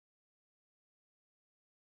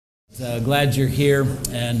Glad you're here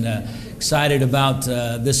and excited about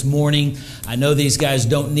this morning. I know these guys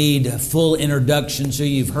don't need a full introduction, so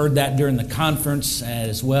you've heard that during the conference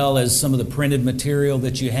as well as some of the printed material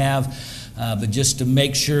that you have. But just to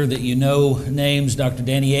make sure that you know names, Dr.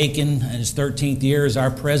 Danny Akin, in his 13th year as our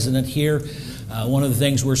president here. One of the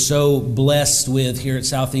things we're so blessed with here at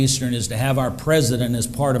Southeastern is to have our president as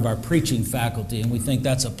part of our preaching faculty, and we think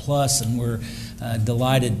that's a plus, and we're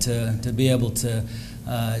delighted to be able to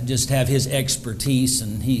just have his expertise,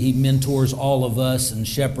 and he mentors all of us and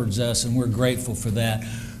shepherds us, and we're grateful for that.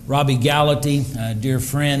 Robbie Gallaty, dear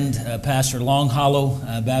friend, pastor Long Hollow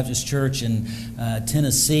Baptist Church in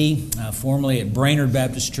Tennessee, formerly at Brainerd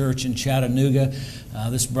Baptist Church in Chattanooga.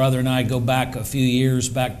 This brother and I go back a few years,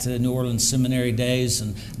 back to New Orleans seminary days,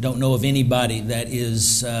 and don't know of anybody that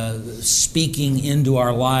is speaking into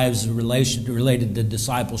our lives related to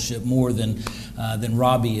discipleship more than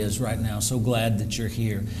Robbie is right now. So glad that you're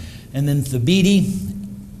here. And then Thabiti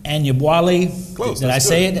Anyabwali. Close. Did I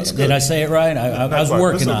say it? Did I say it right? I was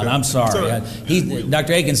working on it. I'm sorry. Right.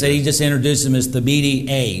 Dr. Akin said he just introduced him as Thabiti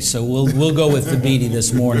A, so we'll go with Thabiti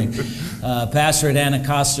this morning. Pastor at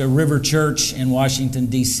Anacostia River Church in Washington,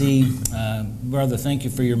 D.C. Brother, thank you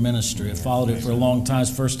for your ministry. I've followed it for a long time. It's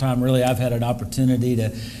the first time really I've had an opportunity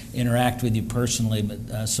to interact with you personally,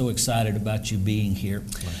 but so excited about you being here.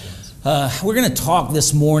 We're going to talk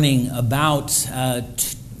this morning about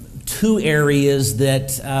two areas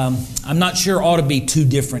that I'm not sure ought to be two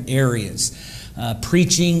different areas.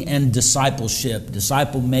 Preaching and discipleship,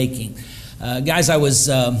 disciple making. Guys, I was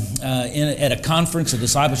at a conference, a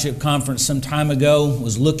discipleship conference some time ago,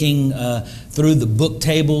 was looking through the book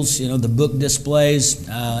tables, the book displays,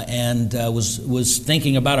 and was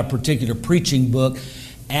thinking about a particular preaching book.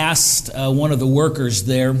 Asked one of the workers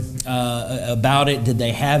there about it, did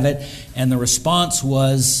they have it? And the response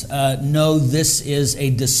was, no, this is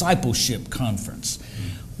a discipleship conference.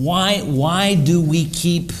 Why do we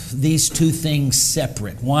keep these two things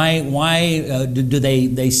separate? Why do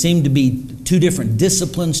they seem to be two different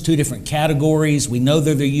disciplines, two different categories? We know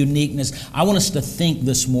they're their uniqueness. I want us to think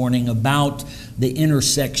this morning about the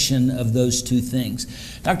intersection of those two things.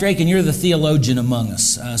 Dr. Akin, you're the theologian among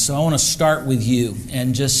us, so I want to start with you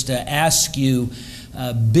and just ask you,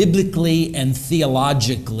 biblically and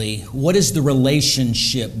theologically, what is the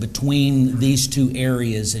relationship between these two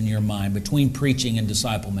areas in your mind, between preaching and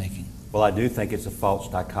disciple making? Well, I do think it's a false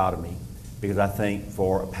dichotomy, because I think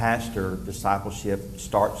for a pastor, discipleship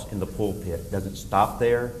starts in the pulpit. It doesn't stop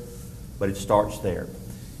there, but it starts there.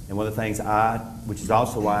 And one of the things which is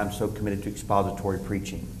also why I'm so committed to expository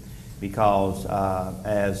preaching, because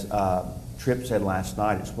as Tripp said last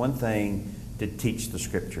night, it's one thing to teach the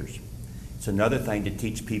Scriptures. It's another thing to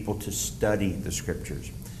teach people to study the Scriptures.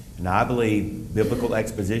 And I believe biblical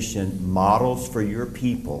exposition models for your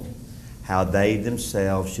people how they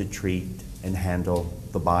themselves should treat and handle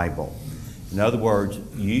the Bible. In other words,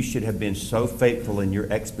 you should have been so faithful in your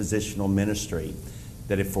expositional ministry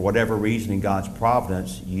that if for whatever reason in God's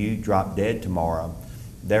providence you drop dead tomorrow,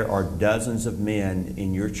 there are dozens of men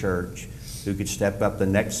in your church who could step up the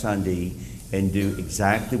next Sunday and do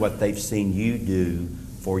exactly what they've seen you do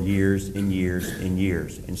for years and years and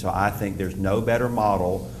years. And so I think there's no better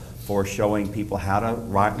model for showing people how to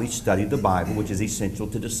rightly study the Bible, which is essential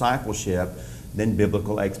to discipleship, than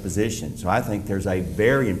biblical exposition. So I think there's a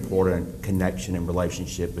very important connection and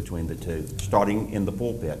relationship between the two, starting in the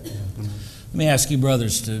pulpit. Let me ask you,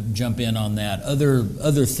 brothers, to jump in on that.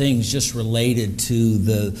 Other things just related to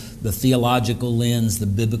the theological lens, the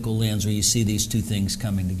biblical lens, where you see these two things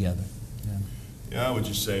coming together. Yeah, I would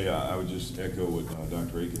just echo what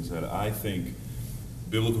Dr. Akin said. I think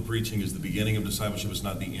biblical preaching is the beginning of discipleship. It's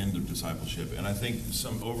not the end of discipleship. And I think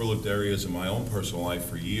some overlooked areas in my own personal life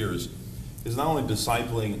for years is not only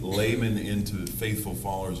discipling laymen into faithful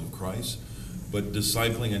followers of Christ, but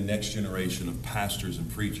discipling a next generation of pastors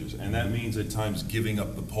and preachers. And that means at times giving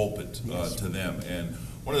up the pulpit to them. And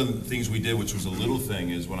one of the things we did, which was a little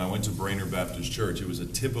thing, is when I went to Brainerd Baptist Church, it was a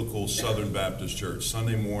typical Southern Baptist church.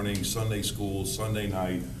 Sunday morning, Sunday school, Sunday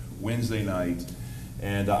night, Wednesday night.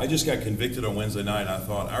 And I just got convicted on Wednesday night. I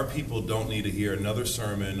thought, our people don't need to hear another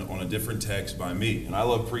sermon on a different text by me. And I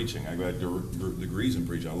love preaching. I got degrees in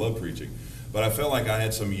preaching. I love preaching. But I felt like I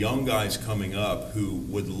had some young guys coming up who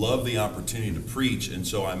would love the opportunity to preach. And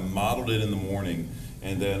so I modeled it in the morning.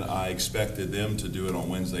 And then I expected them to do it on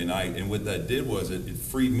Wednesday night. And what that did was it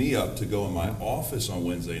freed me up to go in my office on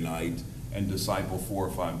Wednesday night and disciple 4 or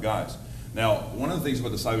 5 guys. Now, one of the things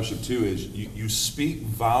about discipleship, too, is you speak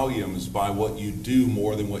volumes by what you do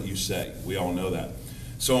more than what you say. We all know that.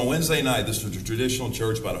 So on Wednesday night, this was a traditional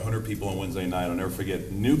church, about 100 people on Wednesday night. I'll never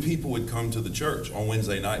forget. New people would come to the church on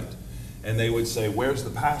Wednesday night, and they would say, "Where's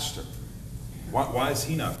the pastor? Why is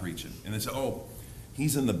he not preaching?" And they say, "Oh,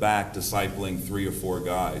 he's in the back discipling 3 or 4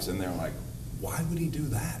 guys." And they're like, "Why would he do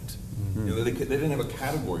that?" Mm-hmm. You know, they didn't have a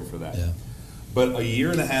category for that. Yeah. But a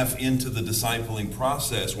year and a half into the discipling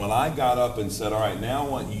process, when I got up and said, "All right, now I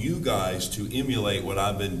want you guys to emulate what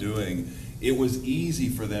I've been doing," it was easy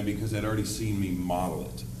for them because they'd already seen me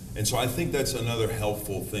model it. And so I think that's another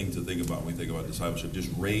helpful thing to think about when we think about discipleship, just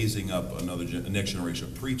raising up a next generation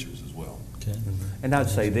of preachers as well. Okay. And I'd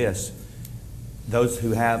say this, those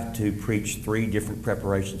who have to preach 3 different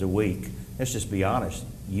preparations a week, let's just be honest,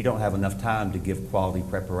 you don't have enough time to give quality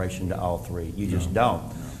preparation to all 3. You just don't.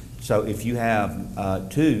 So if you have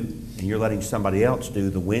 2 and you're letting somebody else do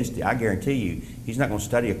the Wednesday, I guarantee you, he's not going to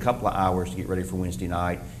study a couple of hours to get ready for Wednesday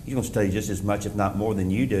night. He's going to study just as much, if not more,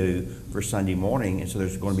 than you do for Sunday morning. And so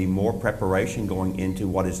there's going to be more preparation going into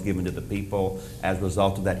what is given to the people as a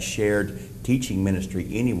result of that shared teaching ministry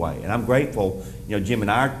anyway. And I'm grateful, you know, Jim, in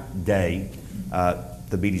our day,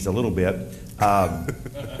 the Beatties a little bit,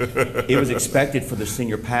 it was expected for the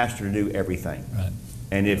senior pastor to do everything. Right.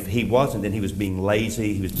 And if he wasn't, then he was being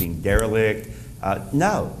lazy, he was being derelict.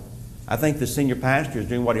 No. I think the senior pastor is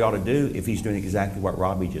doing what he ought to do if he's doing exactly what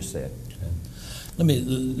Robbie just said. Let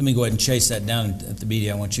me go ahead and chase that down at the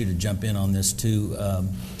BD. I want you to jump in on this too.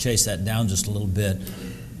 Chase that down just a little bit.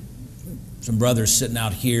 Some brothers sitting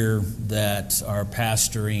out here that are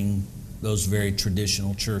pastoring those very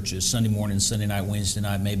traditional churches. Sunday morning, Sunday night, Wednesday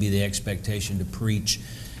night, maybe the expectation to preach.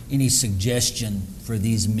 Any suggestion for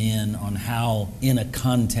these men on how, in a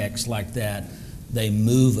context like that, they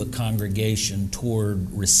move a congregation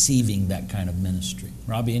toward receiving that kind of ministry?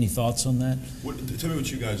 Robbie, any thoughts on that? Tell me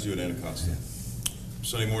what you guys do at Anacostia.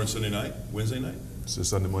 Sunday morning, Sunday night, Wednesday night? It's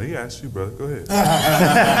just Sunday morning. He asked you, brother. Go ahead. Go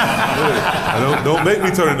ahead. Don't make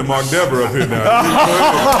me turn into Mark Dever up here now.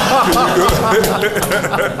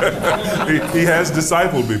 He has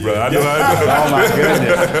discipled me, brother. I know. Oh, my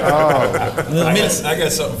goodness. Oh. I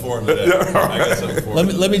got something for him today.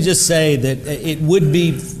 Let me just say that it would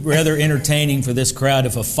be rather entertaining for this crowd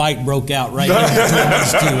if a fight broke out right here between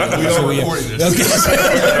these two. We are recording this.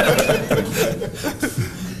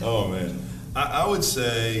 Oh, man. I would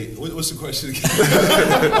say, what's the question again?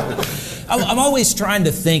 I'm always trying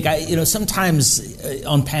to think. Sometimes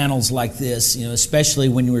on panels like this, especially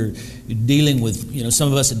when we're dealing with,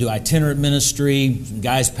 some of us that do itinerant ministry, some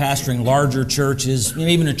guys pastoring larger churches,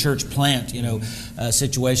 even a church plant,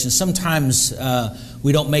 situation. Sometimes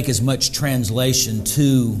we don't make as much translation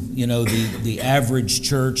to, the average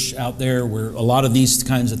church out there where a lot of these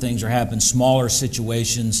kinds of things are happening, smaller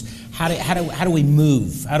situations. How do we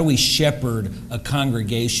move? How do we shepherd a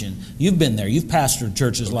congregation? You've been there. You've pastored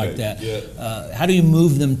churches like that. Yeah. How do you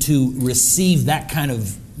move them to receive that kind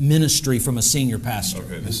of ministry from a senior pastor?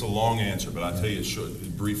 Okay, this is a long answer, but I'll tell you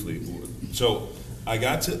briefly. So how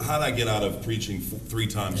did I get out of preaching 3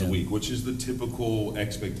 times a week, which is the typical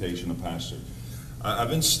expectation of pastor? I've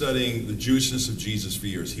been studying the Jewishness of Jesus for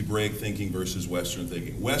years, Hebraic thinking versus Western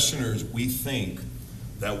thinking. Westerners, we think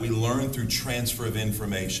that we learn through transfer of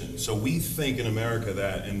information. So we think in America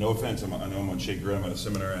that, and no offense, I know I'm on Shake Grid, I'm at a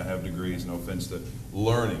seminary, I have degrees, no offense to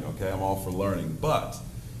learning, okay, I'm all for learning. But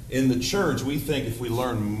in the church, we think if we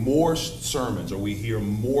learn more sermons or we hear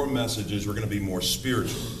more messages, we're going to be more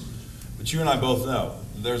spiritual. But you and I both know,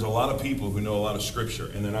 there's a lot of people who know a lot of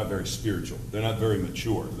scripture, and they're not very spiritual. They're not very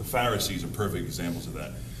mature. The Pharisees are perfect examples of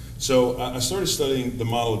that. So I started studying the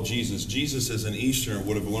model of Jesus. Jesus, as an Easterner,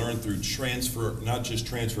 would have learned through transfer, not just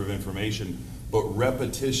transfer of information, but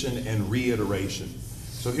repetition and reiteration.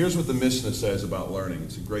 So here's what the Mishnah says about learning.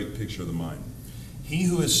 It's a great picture of the mind. He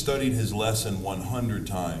who has studied his lesson 100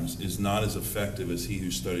 times is not as effective as he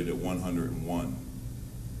who studied it 101.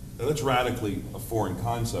 Now that's radically a foreign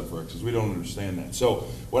concept for us because we don't understand that. So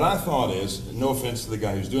what I thought is, no offense to the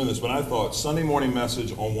guy who's doing this, but I thought Sunday morning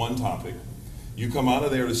message on one topic. You come out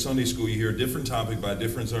of there to Sunday school, you hear a different topic by a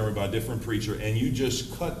different sermon by a different preacher, and you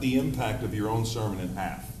just cut the impact of your own sermon in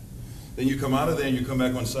half. Then you come out of there and you come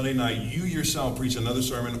back on Sunday night, you yourself preach another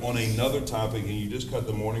sermon on another topic, and you just cut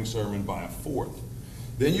the morning sermon by a fourth.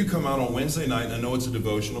 Then you come out on Wednesday night, and I know it's a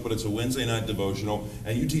devotional, but it's a Wednesday night devotional,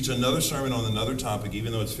 and you teach another sermon on another topic,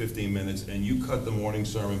 even though it's 15 minutes, and you cut the morning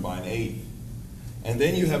sermon by an eighth. And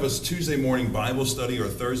then you have a Tuesday morning Bible study or a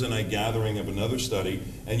Thursday night gathering of another study,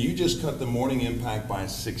 and you just cut the morning impact by a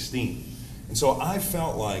 16. And so I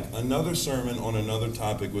felt like another sermon on another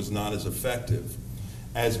topic was not as effective.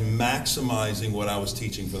 as maximizing what I was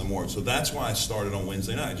teaching for the morning. So that's why I started on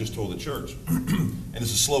Wednesday night. I just told the church. And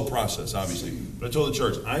it's a slow process, obviously. But I told the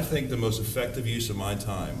church, I think the most effective use of my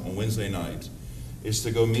time on Wednesday night is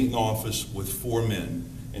to go meet in office with 4 men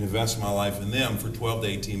and invest my life in them for 12 to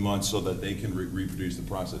 18 months so that they can reproduce the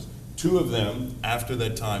process. 2 of them, after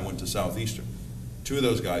that time, went to Southeastern. 2 of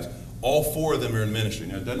those guys. All 4 of them are in ministry.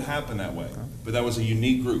 Now, it doesn't happen that way, but that was a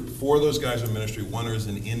unique group. 4 of those guys are in ministry. 1 is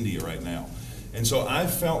in India right now. And so I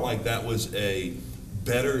felt like that was a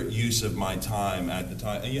better use of my time at the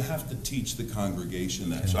time. And you have to teach the congregation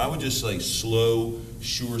that. So I would just say slow,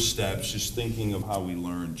 sure steps, just thinking of how we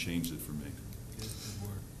learn changed it for me.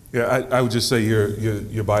 Yeah, I would just say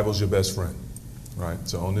your Bible's your best friend, right?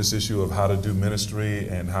 So on this issue of how to do ministry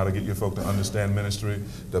and how to get your folk to understand ministry,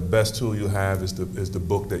 the best tool you have is the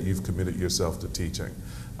book that you've committed yourself to teaching.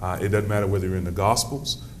 It doesn't matter whether you're in the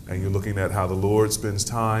Gospels and you're looking at how the Lord spends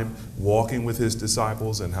time walking with his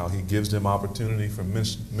disciples and how he gives them opportunity for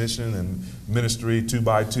mission and ministry 2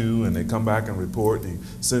 by 2, and they come back and report, and he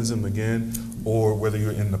sends them again, or whether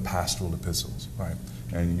you're in the pastoral epistles, right?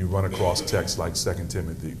 And you run across texts like 2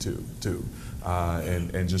 Timothy 2.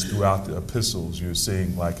 And just throughout the epistles, you're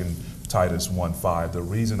seeing, like in Titus 1:5, the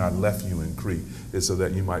reason I left you in Crete is so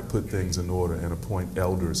that you might put things in order and appoint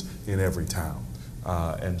elders in every town.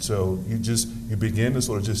 And so you begin to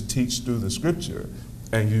sort of just teach through the scripture,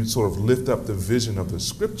 and you sort of lift up the vision of the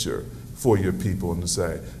scripture for your people and to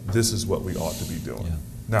say, this is what we ought to be doing. Yeah.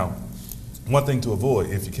 Now, one thing to avoid,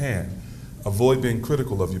 if you can, avoid being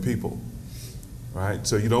critical of your people. Right?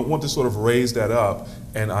 So you don't want to sort of raise that up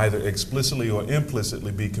and either explicitly or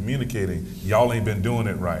implicitly be communicating, y'all ain't been doing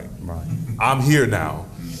it right. Right. I'm here now,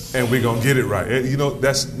 and we're going to get it right. You know,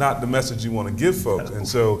 that's not the message you want to give folks. And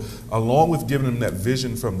so along with giving them that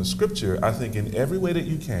vision from the scripture, I think in every way that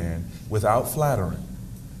you can, without flattering,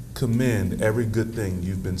 commend every good thing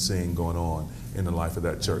you've been seeing going on in the life of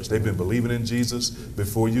that church. They've been believing in Jesus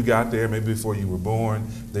before you got there, maybe before you were born.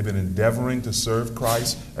 They've been endeavoring to serve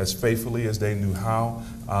Christ as faithfully as they knew how.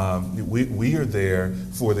 We are there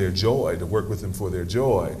for their joy, to work with them for their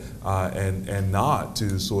joy, and not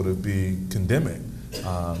to sort of be condemning,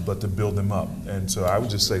 but to build them up. And so I would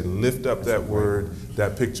just say lift up that word,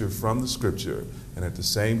 that picture from the scripture, and at the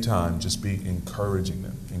same time just be encouraging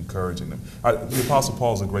them. The Apostle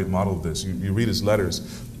Paul is a great model of this. You read his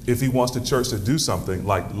letters. If he wants the church to do something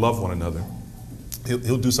like love one another,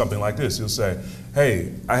 he'll do something like this. He'll say,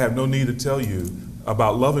 hey, I have no need to tell you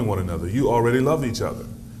about loving one another. You already love each other.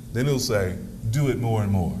 Then he'll say, do it more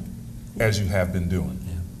and more as you have been doing.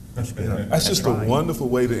 Yeah. That's good. That's just a wonderful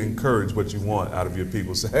way to encourage what you want out of your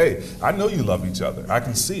people. Say, hey, I know you love each other. I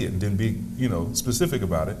can see it, and then be, specific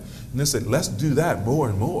about it. And then say, let's do that more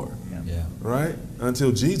and more, Yeah. right?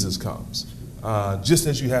 Until Jesus comes, just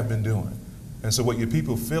as you have been doing. And so what your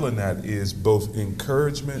people feel in that is both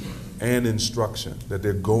encouragement and instruction, that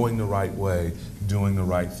they're going the right way, doing the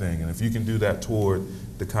right thing. And if you can do that toward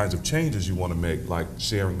the kinds of changes you want to make, like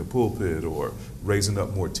sharing the pulpit or raising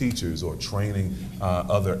up more teachers or training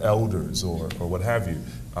other elders or what have you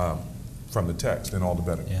from the text, then all the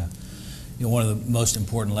better. Yeah. One of the most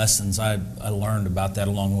important lessons I learned about that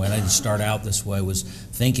along the way, and I didn't start out this way, was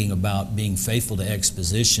thinking about being faithful to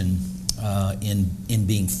exposition in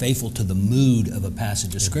being faithful to the mood of a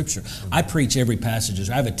passage of Scripture. I preach every passage.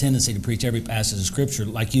 I have a tendency to preach every passage of Scripture.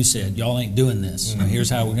 Like you said, y'all ain't doing this.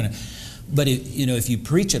 Here's how we're going to. But if you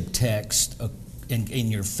preach a text and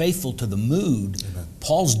you're faithful to the mood, Amen.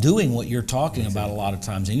 Paul's doing what you're talking about a lot of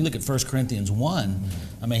times. And you look at 1 Corinthians 1,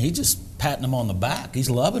 I mean, he's just patting them on the back. He's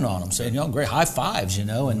loving on them, saying, great, high fives,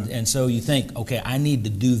 And so you think, okay, I need to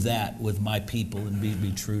do that with my people and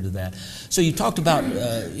be true to that. So you talked about,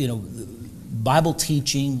 Bible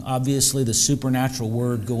teaching, obviously, the supernatural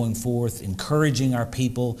word going forth, encouraging our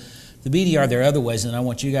people. The BD, are there other ways, and I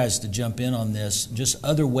want you guys to jump in on this, just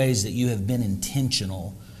other ways that you have been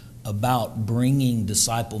intentional about bringing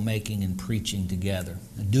disciple-making and preaching together,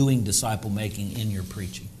 doing disciple-making in your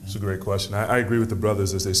preaching? It's a great question. I agree with the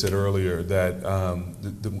brothers, as they said earlier, that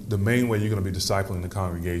the main way you're going to be discipling the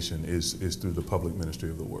congregation is through the public ministry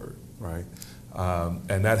of the Word, right?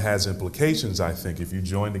 And that has implications, I think, if you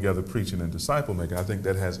join together preaching and disciple-making, I think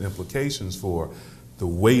that has implications for the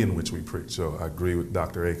way in which we preach. So I agree with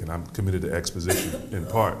Dr. Aiken. I'm committed to exposition in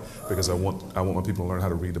part because I want my people to learn how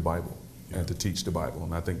to read the Bible and to teach the Bible.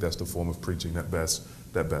 And I think that's the form of preaching that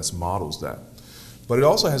best models that. But it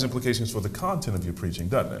also has implications for the content of your preaching,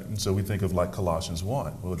 doesn't it? And so we think of like Colossians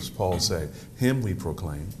 1. What does Paul say? Him we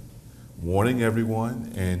proclaim, warning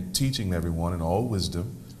everyone and teaching everyone in all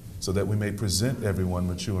wisdom, so that we may present everyone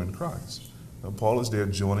mature in Christ. Now, Paul is there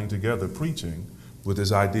joining together preaching with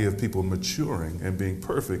this idea of people maturing and being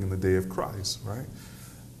perfect in the day of Christ, right?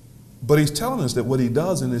 But he's telling us that what he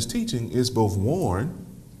does in his teaching is both warn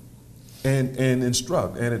and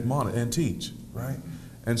instruct and admonish and teach, right?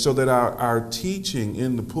 And so that our teaching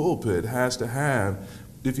in the pulpit has to have,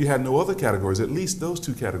 if you have no other categories, at least those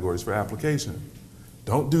two categories for application.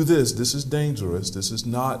 Don't do this. This is dangerous. This is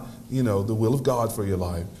not, the will of God for your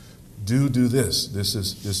life. Do this. This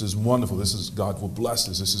is wonderful. This is, God will bless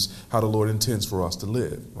us. This is how the Lord intends for us to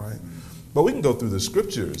live, right? But we can go through the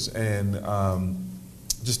scriptures and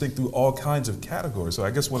just think through all kinds of categories. So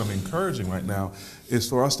I guess what I'm encouraging right now is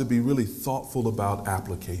for us to be really thoughtful about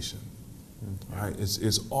application. Right?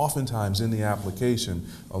 It's oftentimes in the application,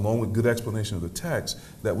 along with good explanation of the text,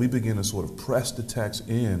 that we begin to sort of press the text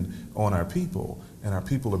in on our people, and our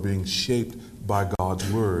people are being shaped by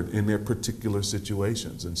God's word in their particular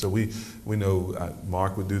situations. And so we know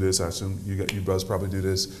Mark would do this. I assume you brothers probably do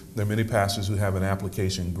this. There are many pastors who have an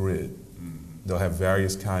application grid. They'll have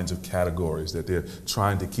various kinds of categories that they're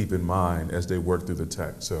trying to keep in mind as they work through the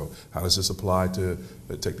text. So how does this apply to,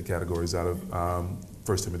 take the categories out of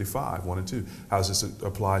 1 Timothy 5, 1 and 2. How does this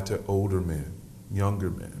apply to older men, younger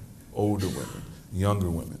men, older women, younger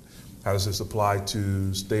women? How does this apply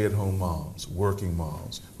to stay-at-home moms, working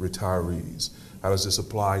moms, retirees? How does this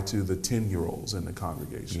apply to the 10-year-olds in the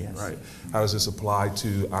congregation, yes. right? How does this apply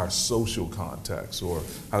to our social context, or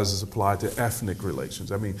how does this apply to ethnic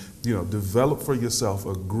relations? I mean, develop for yourself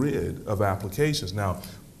a grid of applications. Now,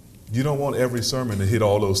 you don't want every sermon to hit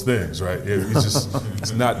all those things, right?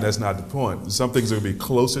 That's not the point. Some things are going to be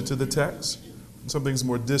closer to the text, some things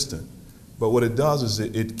more distant. But what it does is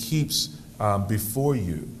it keeps before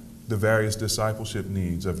you the various discipleship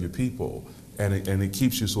needs of your people, and it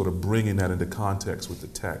keeps you sort of bringing that into context with the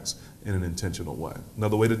text in an intentional way.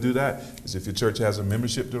 Another way to do that is if your church has a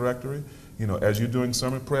membership directory, as you're doing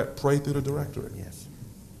sermon prep, pray through the directory. Yes.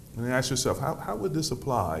 And then ask yourself, how would this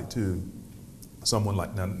apply to someone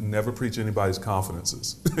like, now, never preach anybody's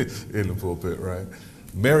confidences in the pulpit, right?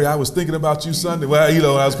 Mary, I was thinking about you Sunday.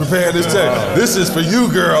 Well, I was preparing this text. This is for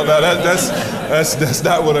you, girl. Now, that's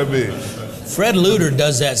not what I mean. Fred Luter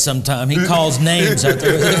does that sometime. He calls names after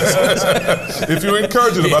If you're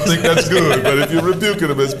encouraging them, I think that's good. But if you're rebuking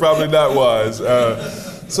them, it's probably not wise.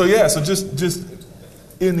 So just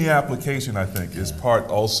in the application, I think, is part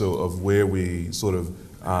also of where we sort of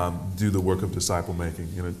do the work of disciple making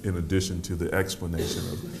in addition to the explanation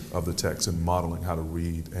of the text and modeling how to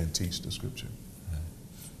read and teach the scripture.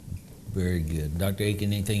 Very good. Dr.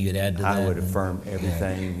 Aiken, anything you'd add to that? I would affirm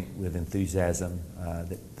everything with enthusiasm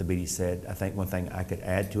that the BD said. I think one thing I could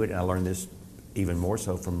add to it, and I learned this even more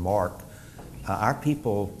so from Mark, our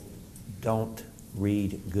people don't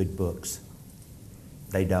read good books.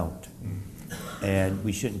 They don't. And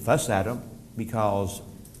we shouldn't fuss at them, because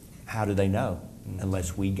how do they know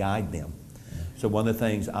unless we guide them? So one of the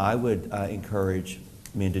things I would encourage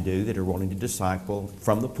men to do that are wanting to disciple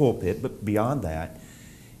from the pulpit, but beyond that,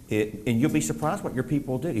 and you'll be surprised what your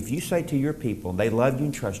people do. If you say to your people, they love you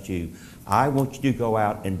and trust you, I want you to go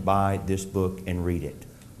out and buy this book and read it.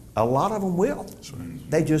 A lot of them will.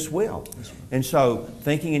 They just will. And so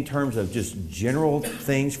thinking in terms of just general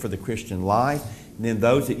things for the Christian life, and then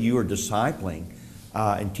those that you are discipling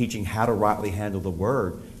and teaching how to rightly handle the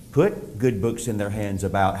Word, put good books in their hands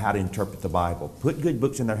about how to interpret the Bible. Put good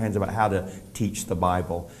books in their hands about how to teach the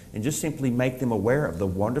Bible. And just simply make them aware of the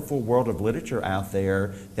wonderful world of literature out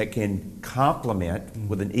there that can complement,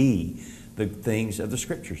 with an E, the things of the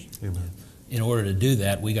Scriptures. Amen. In order to do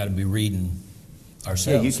that, we got to be reading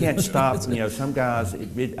ourselves. Yeah, you can't stop. Some guys,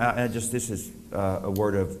 this is a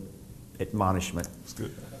word of admonishment. It's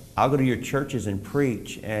good. I'll go to your churches and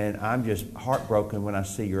preach, and I'm just heartbroken when I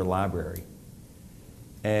see your library.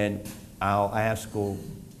 And I'll ask, well,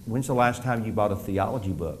 when's the last time you bought a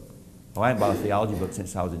theology book? Oh, I haven't bought a theology book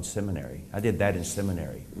since I was in seminary. I did that in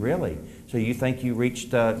seminary. Really? So you think you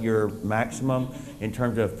reached your maximum in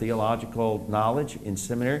terms of theological knowledge in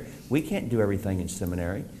seminary? We can't do everything in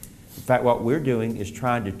seminary. In fact, what we're doing is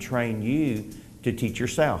trying to train you to teach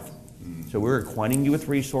yourself. So we're acquainting you with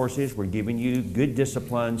resources. We're giving you good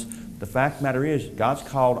disciplines. The fact of the matter is, God's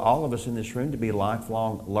called all of us in this room to be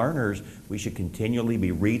lifelong learners. We should continually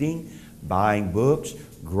be reading, buying books,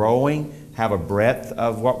 growing, have a breadth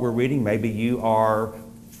of what we're reading. Maybe you are,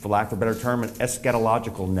 for lack of a better term, an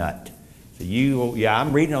eschatological nut. So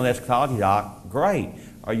I'm reading on eschatology, Doc. Great.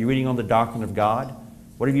 Are you reading on the doctrine of God?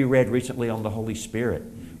 What have you read recently on the Holy Spirit?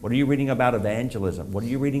 What are you reading about evangelism? What are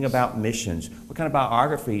you reading about missions? What kind of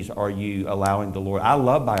biographies are you allowing the Lord? I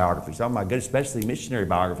love biographies. Oh my goodness, especially missionary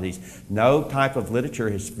biographies. No type of literature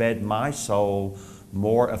has fed my soul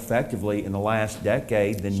more effectively in the last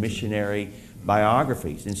decade than missionary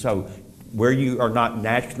biographies. And so where you are not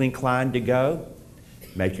naturally inclined to go,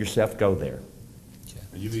 make yourself go there.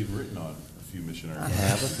 And you've even written on a few missionaries. I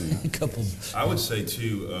have a few. A couple. I would say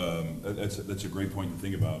too, that's a great point to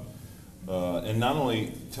think about. And not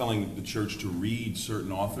only telling the church to read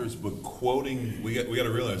certain authors, but quoting. We got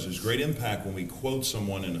to realize there's great impact when we quote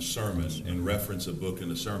someone in a sermon and reference a book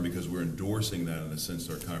in a sermon, because we're endorsing that in a sense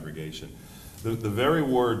to our congregation. The very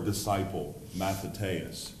word disciple,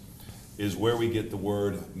 matheteus, is where we get the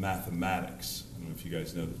word mathematics. I don't know if you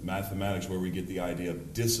guys know this. Mathematics, where we get the idea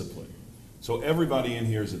of discipline. So everybody in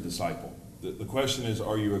here is a disciple. The question is,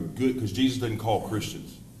 are you a good, because Jesus didn't call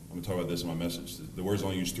Christians. I'm going to talk about this in my message. The word's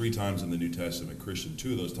only used 3 times in the New Testament. Christian,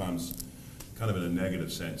 2 of those times kind of in a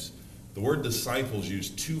negative sense. The word disciples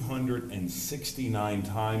used 269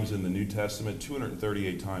 times in the New Testament,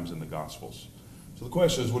 238 times in the Gospels. So the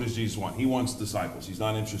question is, what does Jesus want? He wants disciples. He's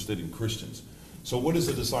not interested in Christians. So what is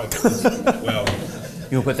a disciple? Well,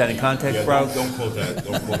 You want to put that in context, yeah, bro? don't quote that.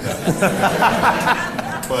 Don't quote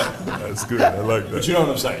that. But That's good. I like that. But you know what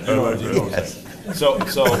I'm saying. You know what I'm saying. So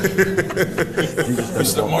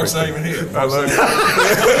Mr. Mark's not even here. I like it.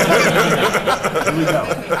 Here we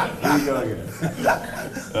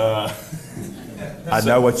go. I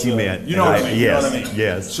know what you meant. You know what I mean. Yes, You know what I mean.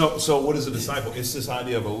 yes. So what is a disciple? It's this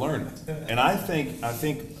idea of a learner. And I think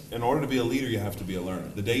in order to be a leader, you have to be a learner.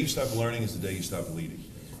 The day you stop learning is the day you stop leading.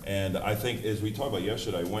 And I think, as we talked about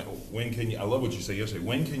yesterday, when can you? I love what you said yesterday.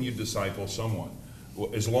 When can you disciple someone? Well,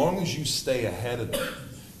 as long as you stay ahead of them.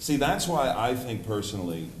 See, that's why I think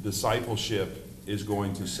personally, discipleship is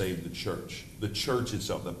going to save the church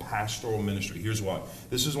itself, the pastoral ministry. Here's why.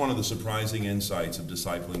 This is one of the surprising insights of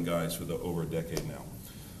discipling guys for over a decade now.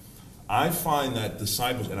 I find that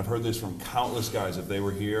disciples, and I've heard this from countless guys, if they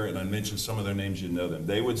were here and I mentioned some of their names, you'd know them,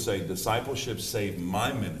 they would say discipleship saved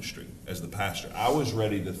my ministry as the pastor. I was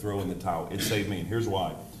ready to throw in the towel. It saved me, and here's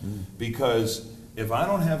why. Because if I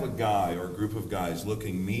don't have a guy or a group of guys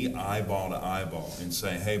looking me eyeball to eyeball and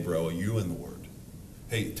saying, hey bro, are you in the Word?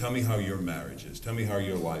 Hey, tell me how your marriage is. Tell me how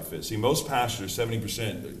your life is. See, most pastors,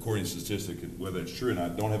 70%, according to statistics, whether it's true or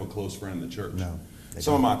not, don't have a close friend in the church. No.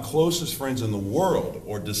 Some of my closest friends in the world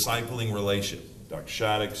are discipling relationship. Dr.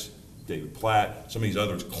 Shaddix, David Platt, some of these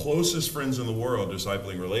others, closest friends in the world,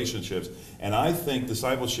 discipling relationships. And I think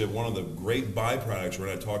discipleship, one of the great byproducts we're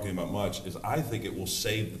not talking about much, is I think it will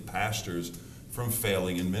save the pastors from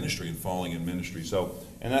failing in ministry and falling in ministry. So,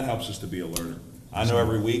 and that helps us to be a learner. I know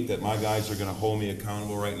every week that my guys are going to hold me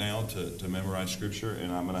accountable right now to memorize Scripture,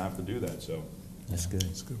 and I'm going to have to do that. So. That's good.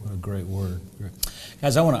 What a great word.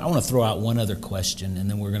 Guys, I want to throw out one other question, and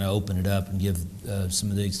then we're going to open it up and give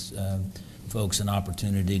some of these folks an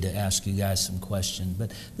opportunity to ask you guys some questions.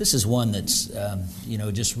 But this is one that's,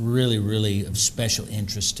 just really, really of special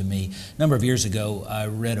interest to me. A number of years ago, I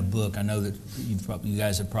read a book. I know that you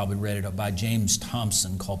guys have probably read it, by James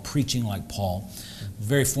Thompson, called Preaching Like Paul.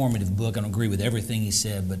 Very formative book. I don't agree with everything he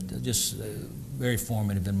said, but just very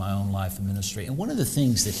formative in my own life and ministry. And one of the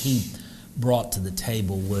things that he brought to the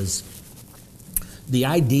table was the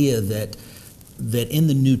idea that in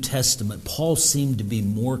the New Testament, Paul seemed to be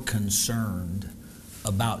more concerned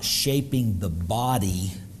about shaping the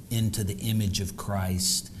body into the image of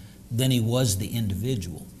Christ than he was the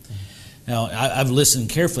individual. Now, I've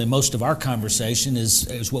listened carefully. Most of our conversation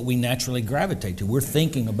is what we naturally gravitate to. We're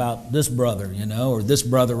thinking about this brother, or this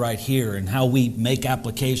brother right here, and how we make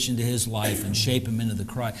application to his life and shape him into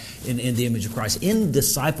in the image of Christ. In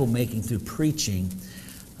disciple making through preaching,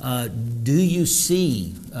 do you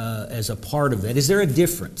see as a part of that? Is there a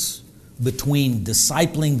difference between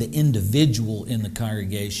discipling the individual in the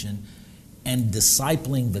congregation and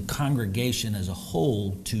discipling the congregation as a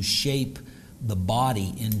whole to shape the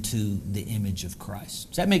body into the image of Christ?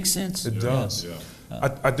 Does that make sense? It does. Yeah.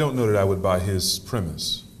 I don't know that I would buy his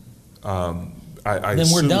premise. Then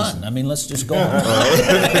we're done. Let's just go on.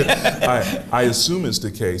 I assume it's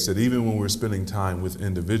the case that even when we're spending time with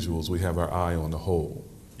individuals, we have our eye on the whole.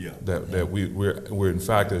 Yeah. That we're in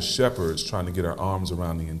fact as shepherds trying to get our arms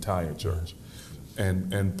around the entire church.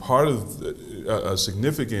 And part of a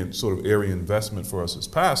significant sort of area investment for us as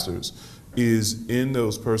pastors is in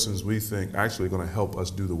those persons we think actually going to help us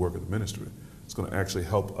do the work of the ministry. It's going to actually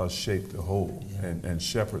help us shape the whole and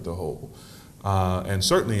shepherd the whole. And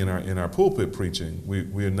certainly in our pulpit preaching,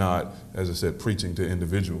 we are not, as I said, preaching to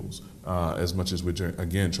individuals as much as we're,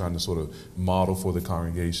 again, trying to sort of model for the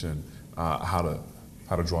congregation how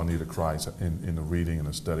to draw near to Christ in the reading and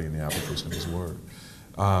the study and the application of His Word.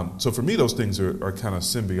 So for me, those things are kind of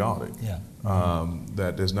symbiotic. Yeah.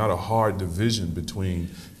 That there's not a hard division between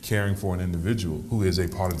caring for an individual who is a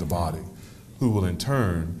part of the body, who will in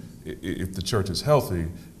turn if the church is healthy,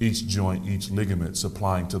 each joint, each ligament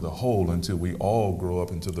supplying to the whole until we all grow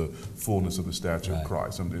up into the fullness of the stature of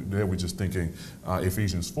Christ. And there we're just thinking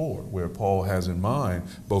Ephesians 4, where Paul has in mind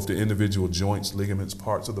both the individual joints, ligaments,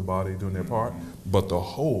 parts of the body doing their part, but the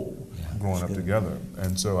whole growing up together.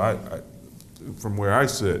 And so I from where I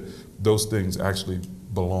sit, those things actually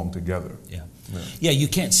belong together. Yeah, you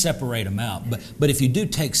can't separate them out. But if you do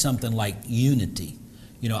take something like unity,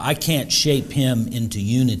 I can't shape him into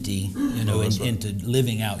unity, into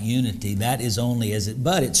living out unity. That is only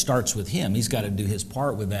but it starts with him. He's got to do his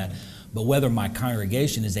part with that. But whether my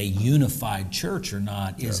congregation is a unified church or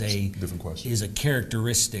not is a different question. Is a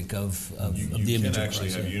characteristic of the image of Christ. You can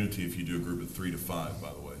actually have unity if you do a group of 3 to 5, by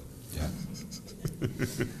the way. Yeah.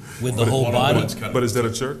 With the whole body. But is that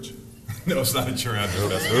a church? No, it's not a church. I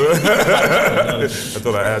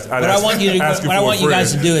thought I asked. What I want you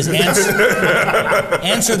guys to do is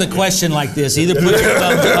answer the question like this. Either put your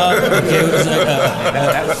thumbs up. Okay,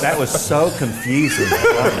 that was so confusing.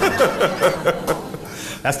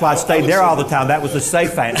 That's why I stayed there all the time. That was the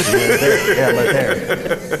safe answer.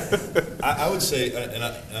 I would say,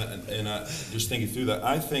 and I just thinking through that,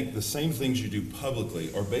 I think the same things you do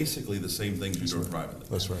publicly are basically the same things you do privately.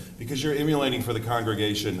 That's right. Because you're emulating for the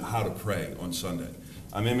congregation how to pray on Sunday.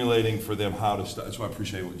 I'm emulating for them how to that's why I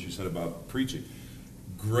appreciate what you said about preaching.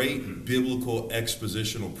 Great biblical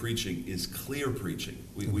expositional preaching is clear preaching.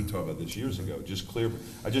 We talked about this years ago. Just clear.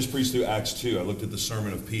 I just preached through Acts 2. I looked at the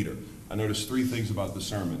sermon of Peter. I noticed 3 things about the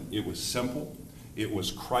sermon. It was simple, it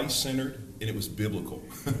was Christ-centered, and it was biblical.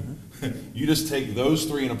 You just take those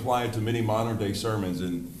 3 and apply it to many modern-day sermons,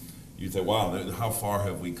 and you think, wow, how far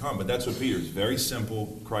have we come? But that's what Peter's, very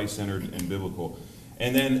simple, Christ-centered, and biblical.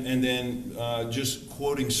 And then just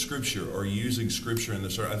quoting Scripture or using Scripture in the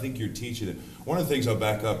sermon. I think you're teaching it. One of the things, I'll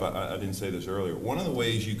back up, I didn't say this earlier, one of the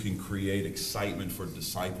ways you can create excitement for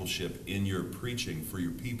discipleship in your preaching for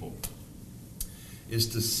your people is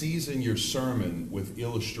to season your sermon with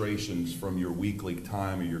illustrations from your weekly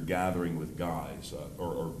time or your gathering with guys,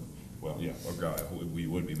 or guys. We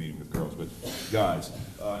would be meeting with girls, but guys.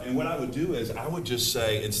 And what I would do is I would just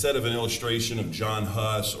say, instead of an illustration of John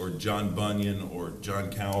Huss or John Bunyan or John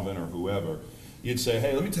Calvin or whoever, you'd say,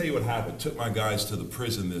 hey, let me tell you what happened. Took my guys to the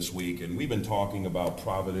prison this week, and we've been talking about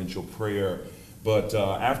providential prayer. But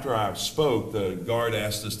after I spoke, the guard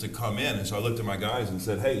asked us to come in. And so I looked at my guys and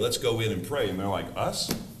said, hey, let's go in and pray. And they're like, us?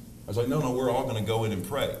 I was like, no, we're all going to go in and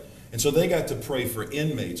pray. And so they got to pray for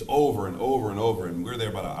inmates over and over and over. And we were there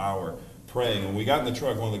about an hour praying. And when we got in the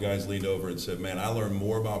truck, one of the guys leaned over and said, man, I learned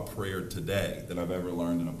more about prayer today than I've ever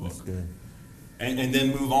learned in a book. That's good. And then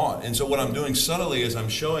move on. And so what I'm doing subtly is I'm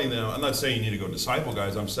showing them, I'm not saying you need to go disciple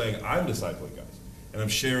guys, I'm saying I'm discipling guys. And I'm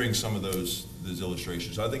sharing some of those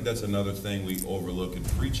illustrations. So I think that's another thing we overlook in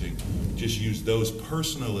preaching. Just use those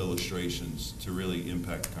personal illustrations to really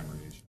impact the congregation.